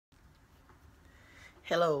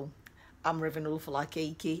Hello, I'm Reverend Olufala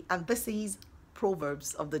Keike, and this is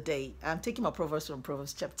Proverbs of the Day. I'm taking my Proverbs from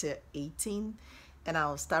Proverbs chapter 18, and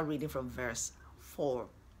I'll start reading from verse 4.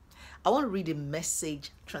 I want to read a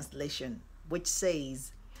message translation, which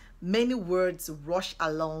says, "Many words rush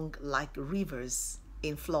along like rivers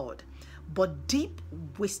in flood, but deep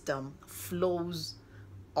wisdom flows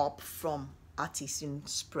up from artesian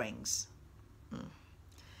springs."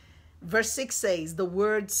 Verse 6 says, "The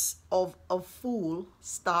words of a fool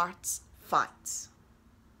starts fights.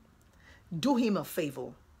 Do him a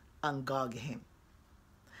favor and gag him.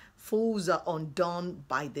 Fools are undone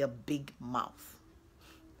by their big mouth.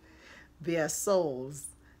 Their souls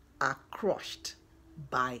are crushed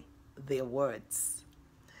by their words."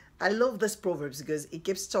 I love this Proverbs because it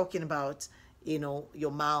keeps talking about,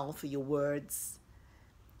 your mouth, your words.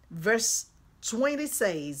 Verse 20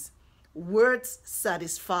 says, "Words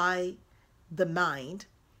satisfy the mind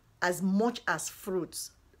as much as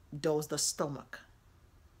fruits does the stomach.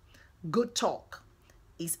 Good talk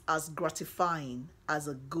is as gratifying as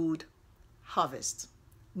a good harvest."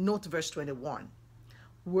 Note verse 21.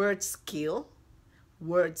 Words kill,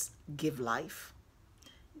 words give life.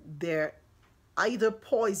 They're either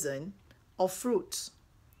poison or fruit.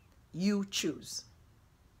 You choose.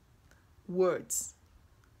 Words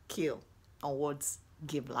kill and words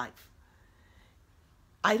give life.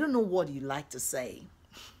 I don't know what you like to say,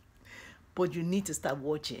 but you need to start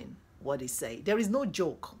watching what they say. There is no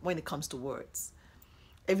joke when it comes to words.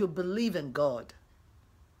 If you believe in God,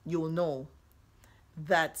 you'll know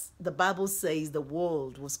that the Bible says the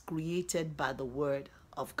world was created by the word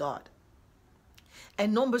of God.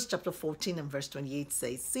 And Numbers chapter 14 and verse 28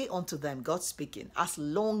 says, "Say unto them," God speaking, "as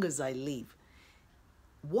long as I live,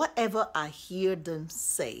 whatever I hear them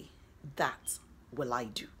say, that will I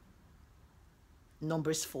do."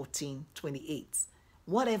 Numbers 14:28.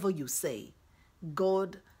 Whatever you say,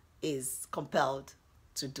 God is compelled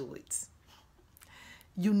to do it.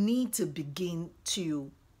 You need to begin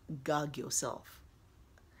to gag yourself.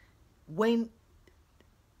 When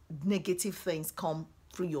negative things come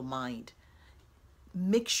through your mind,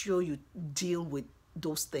 make sure you deal with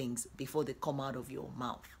those things before they come out of your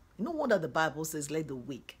mouth. No wonder the Bible says, "Let the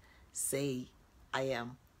weak say, I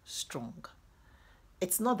am strong."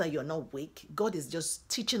 It's not that you're not weak. God is just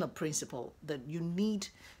teaching a principle that you need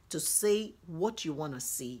to say what you want to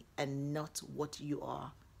see and not what you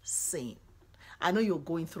are saying. I know you're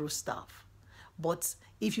going through stuff, but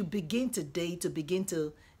if you begin today to begin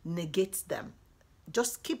to negate them,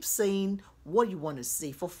 just keep saying what you want to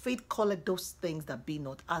say. For faith calleth those things that be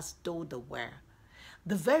not as though they were.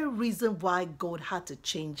 The very reason why God had to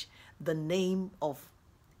change the name of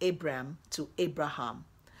Abraham to Abraham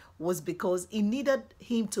was because he needed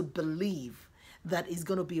him to believe that he's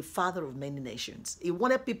going to be a father of many nations. He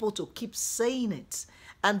wanted people to keep saying it.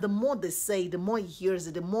 And the more they say, the more he hears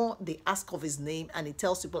it, the more they ask of his name, and he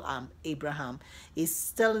tells people, "I'm Abraham."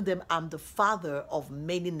 He's telling them, "I'm the father of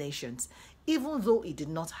many nations." Even though he did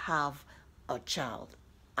not have a child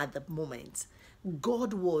at the moment,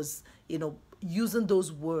 God was, using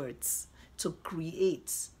those words to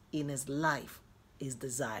create in his life his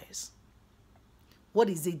desires. What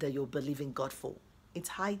is it that you're believing God for? It's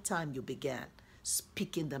high time you began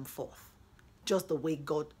speaking them forth, just the way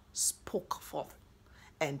God spoke forth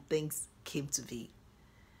and things came to be.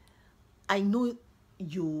 I know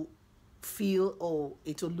you feel, "Oh,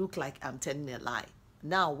 it will look like I'm telling a lie."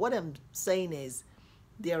 Now, what I'm saying is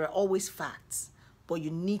there are always facts, but you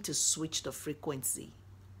need to switch the frequency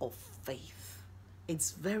of faith.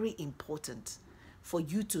 It's very important for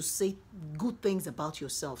you to say good things about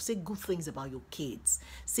yourself. Say good things about your kids.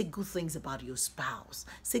 Say good things about your spouse.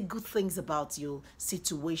 Say good things about your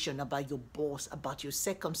situation, about your boss, about your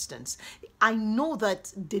circumstance. I know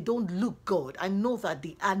that they don't look good. I know that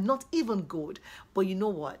they are not even good. But you know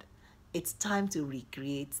what? It's time to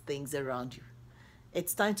recreate things around you.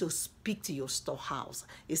 It's time to speak to your storehouse.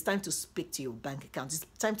 It's time to speak to your bank account. It's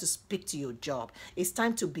time to speak to your job. It's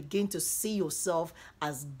time to begin to see yourself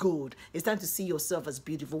as good. It's time to see yourself as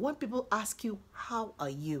beautiful. When people ask you, "How are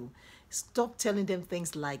you?" stop telling them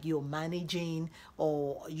things like you're managing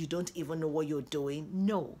or you don't even know what you're doing.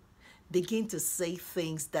 No. Begin to say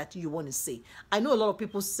things that you want to say. I know a lot of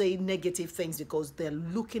people say negative things because they're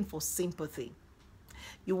looking for sympathy.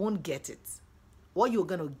 You won't get it. What you're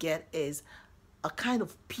going to get is a kind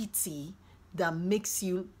of pity that makes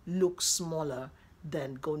you look smaller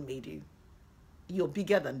than God made you. You're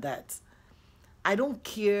bigger than that. I don't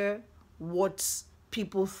care what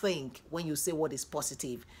people think when you say what is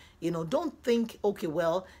positive. Don't think, "Okay,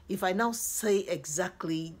 well, if I now say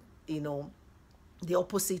exactly, the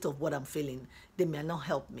opposite of what I'm feeling, they may not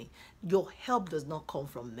help me. Your help does not come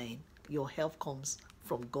from men. Your help comes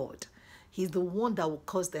from God. He's the one that will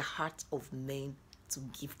cause the heart of men to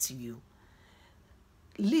give to you.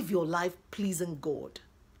 Live your life pleasing God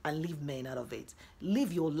and leave men out of it.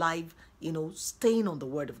 Live your life, staying on the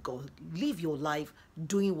word of God. Live your life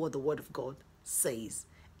doing what the word of God says.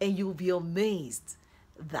 And you'll be amazed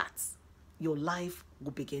that your life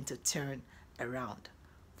will begin to turn around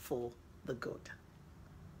for the good,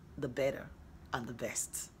 the better, and the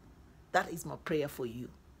best. That is my prayer for you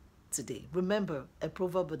today. Remember, a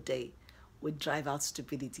proverb a day will drive out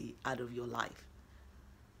stupidity out of your life.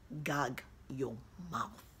 Gag your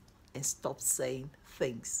mouth and stop saying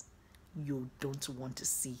things you don't want to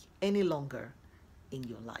see any longer in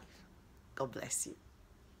your life. God bless you.